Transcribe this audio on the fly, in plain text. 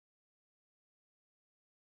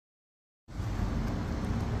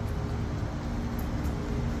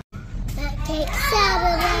Pancake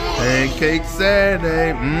Saturday. Pancake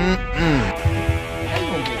Saturday. I'm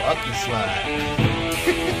gonna go up the slide.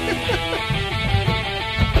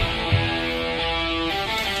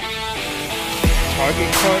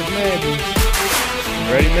 Target card magic.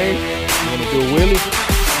 Ready, mate? You wanna do a wheelie?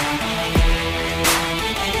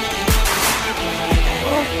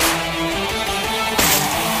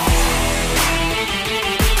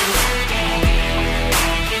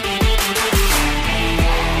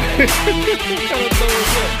 What kind of throw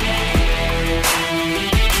is that?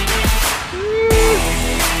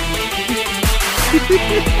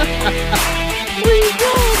 Where you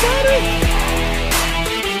going, buddy?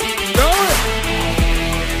 Throw it.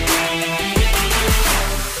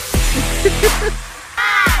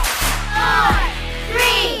 5, 4,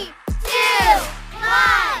 3, 2, 1.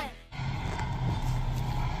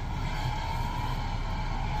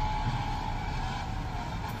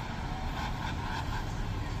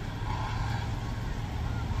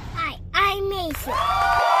 Hi, I'm Mason.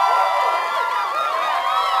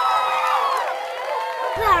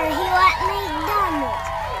 We're here at McDonald's,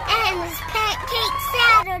 and it's Pancake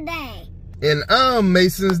Saturday. And I'm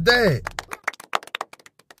Mason's dad.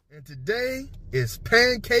 And today is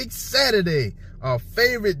Pancake Saturday, our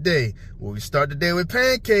favorite day, where we start the day with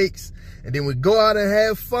pancakes, and then we go out and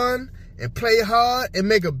have fun, and play hard, and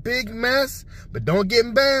make a big mess. But don't get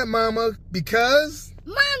mad, Mama, because...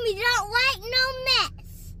 Mommy don't like no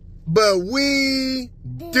mess. But we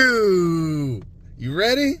do. You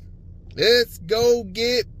ready? Let's go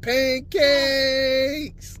get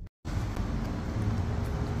pancakes.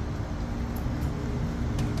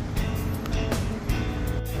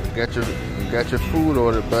 You got your food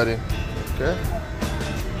order, buddy. Okay.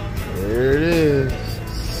 There it is.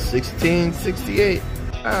 $16.68.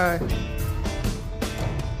 All right.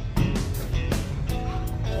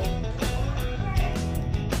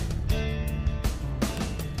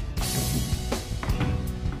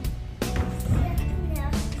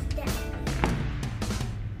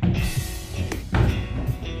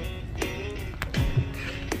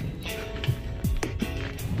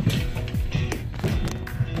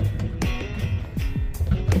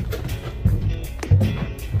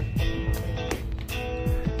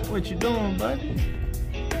 What you doing, buddy?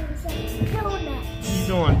 Donuts. You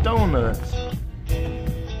doing donuts.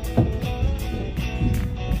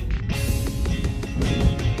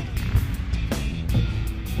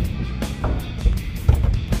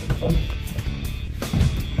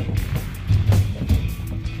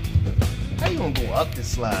 How you gonna go up the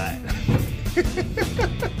slide?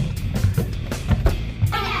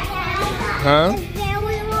 Huh?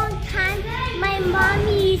 Very long time. My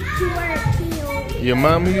mommy used to work here. Your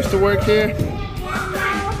mama used to work here?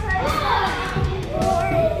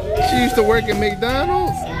 She used to work at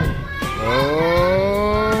McDonald's?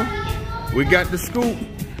 Oh, we got the scoop.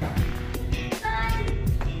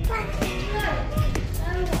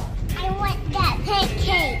 I want that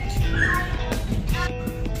pancake.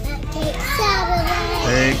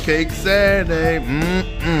 Pancake Saturday. Pancake Saturday.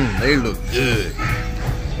 They look good.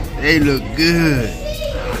 They look good.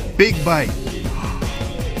 Big bite.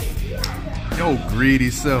 Yo,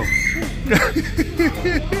 greedy self. He's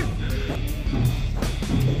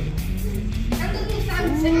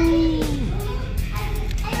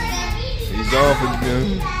off again.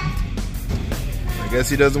 I guess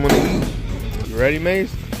he doesn't want to eat. You ready,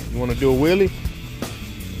 Mace? You want to do a wheelie?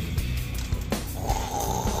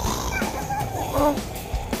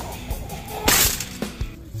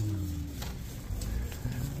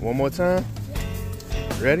 One more time.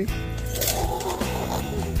 Ready?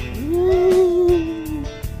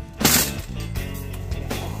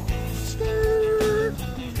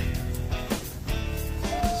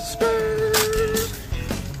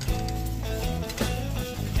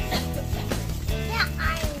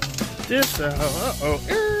 This uh-oh.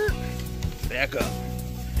 Back up.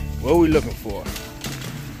 What are we looking for?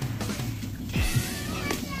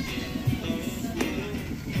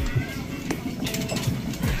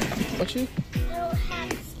 What you? I don't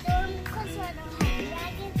have storm because I don't have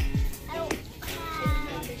dragon. I don't have.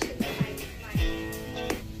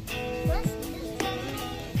 What's this one?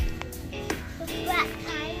 The black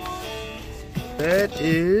tire. That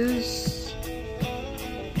is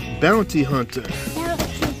Bounty Hunter.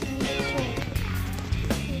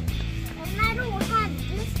 And I don't have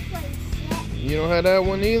this place yet. You don't have that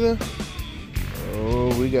one either?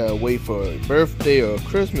 Oh, we gotta wait for a birthday or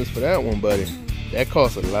Christmas for that one, buddy. That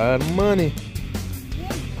costs a lot of money.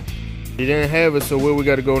 You didn't have it, so where we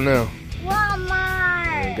gotta go now?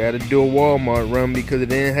 Walmart. Gotta do a Walmart run because they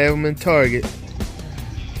didn't have them in Target.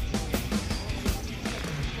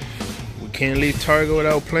 can't leave Target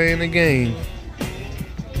without playing the game.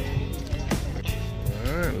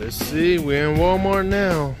 Alright, let's see. We're in Walmart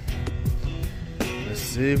now. Let's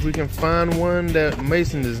see if we can find one that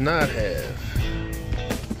Mason does not have.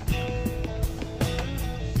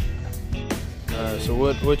 Alright, so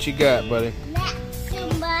what you got, buddy?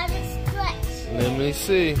 Let me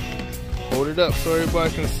see. Hold it up so everybody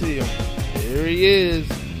can see him. There he is.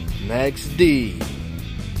 Max D.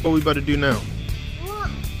 What we about to do now?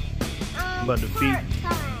 About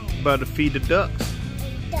to feed the ducks.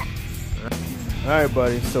 Alright,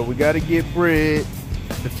 buddy. So we gotta get bread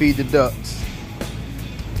to feed the ducks.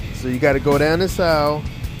 So you gotta go down this aisle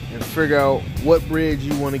and figure out what bread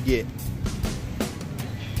you want to get.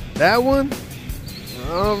 That one?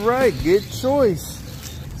 Alright, good choice.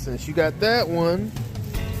 Since you got that one,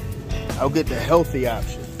 I'll get the healthy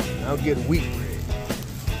option. I'll get wheat bread.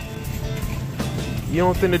 You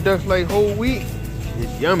don't think the ducks like whole wheat?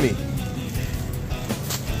 It's yummy.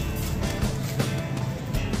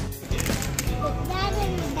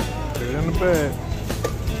 Put it in the bag.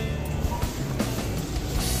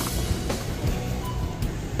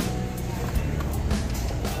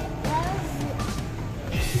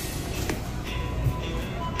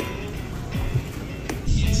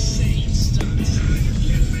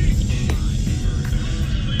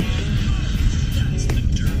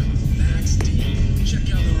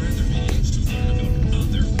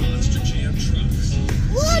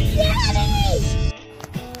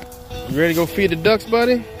 You ready to go feed the ducks,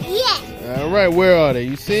 buddy? Yeah. All right, where are they?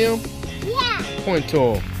 You see them? Yeah. Point to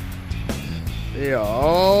them. They are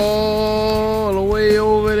all the way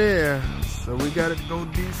over there. So we got to go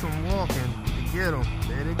do some walking to get them.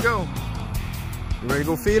 There they go. You ready to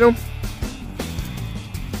go feed them?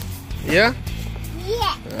 Yeah?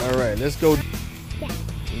 Yeah. All right, let's go. Yeah.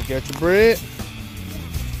 You got your bread?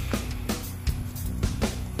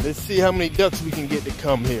 Let's see how many ducks we can get to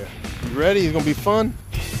come here. You ready? It's going to be fun.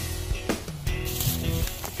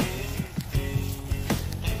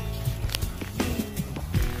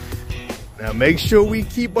 Now make sure we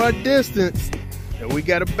keep our distance, and we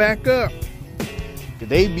gotta back up, cause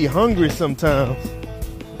they be hungry sometimes.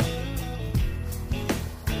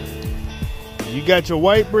 You got your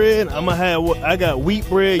white bread, I got wheat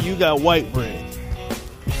bread, you got white bread.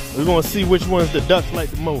 We're gonna see which ones the ducks like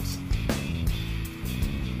the most.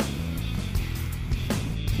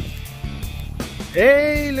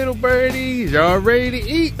 Hey little birdies, y'all ready to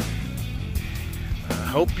eat?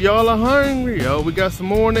 I hope y'all are hungry. Oh, we got some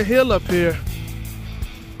more on the hill up here.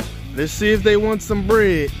 Let's see if they want some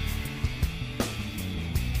bread.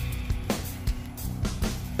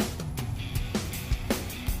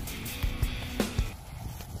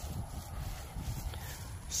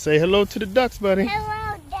 Say hello to the ducks, buddy.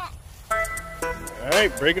 Hello, duck. All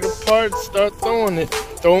right, break it apart, start throwing it.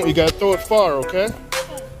 You gotta throw it far, okay?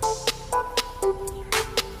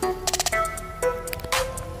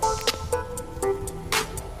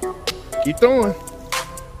 Keep throwing.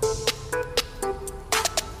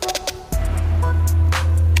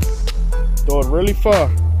 Throw it really far.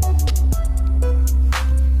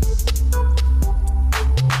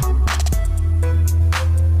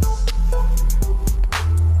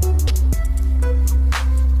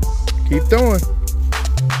 Keep throwing.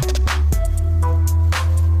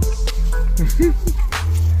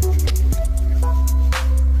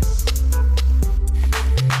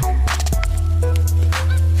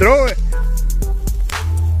 Throw it.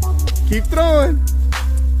 Keep throwing.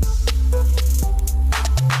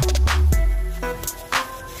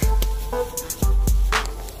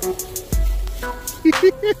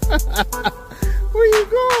 Where you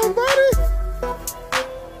going, buddy?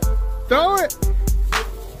 Throw it.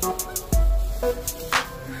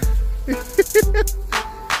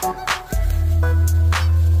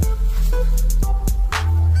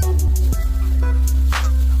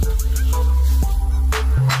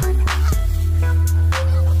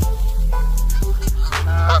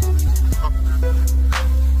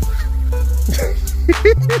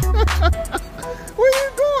 Where you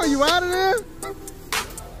going? You out of there?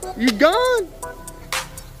 You gone?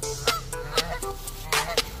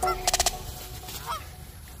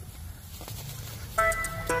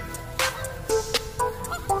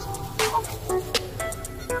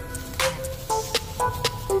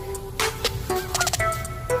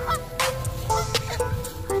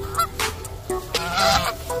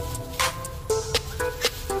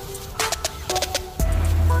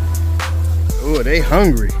 Oh, they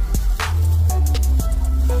hungry.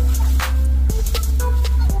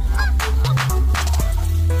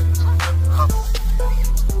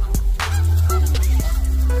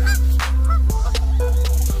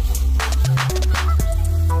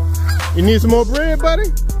 You need some more bread, buddy?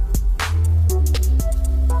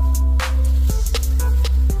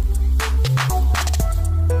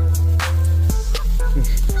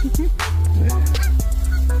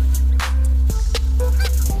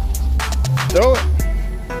 Throw it.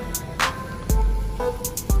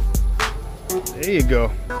 There you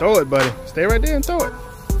go. Throw it, buddy. Stay right there and throw it.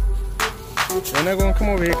 They're not gonna come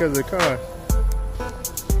over here because of the car.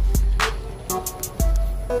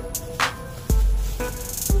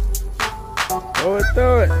 Throw it,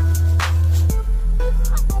 throw it.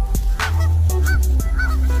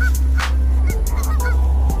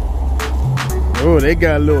 Oh, they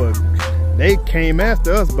got a little. They came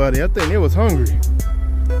after us, buddy. I think they was hungry. See,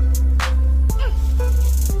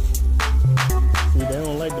 they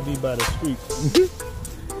don't like to be by the street.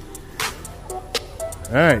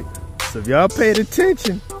 Alright, so if y'all paid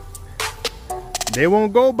attention, they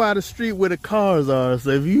won't go by the street where the cars are. So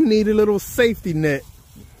if you need a little safety net,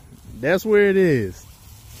 that's where it is.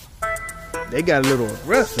 They got a little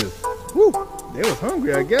aggressive. Woo, they was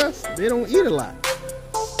hungry, I guess. They don't eat a lot.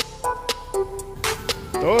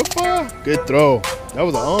 Throw it far. Good throw. That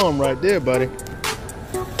was an arm right there, buddy.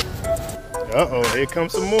 Uh-oh, here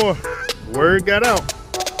comes some more. Word got out.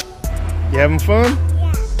 You having fun?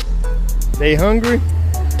 Yeah. They hungry?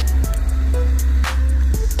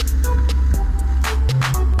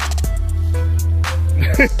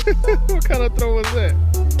 What kind of throw was that?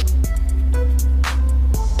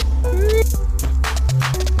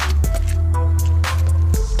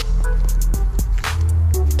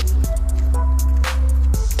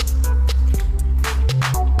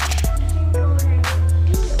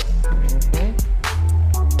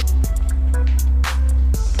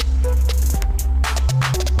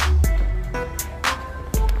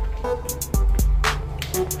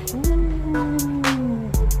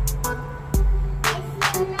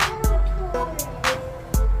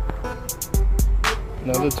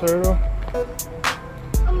 Another turtle.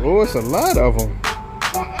 Oh, it's a lot of them.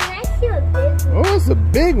 And I see a big one. Oh, it's a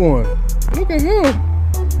big one. Look at him.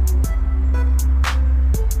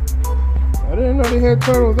 I didn't know they had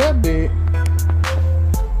turtles that big.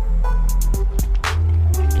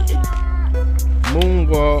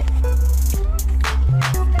 Moonwalk.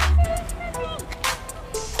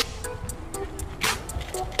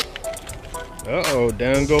 Uh-oh,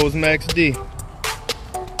 down goes Max D.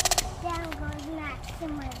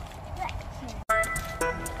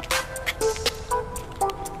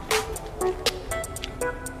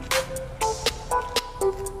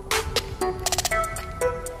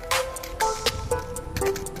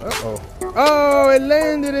 Uh-oh. Oh, it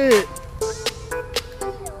landed it.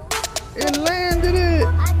 It landed it.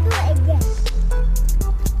 I'll do it again.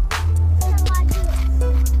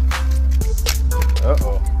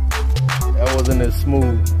 Uh-oh. That wasn't as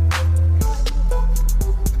smooth.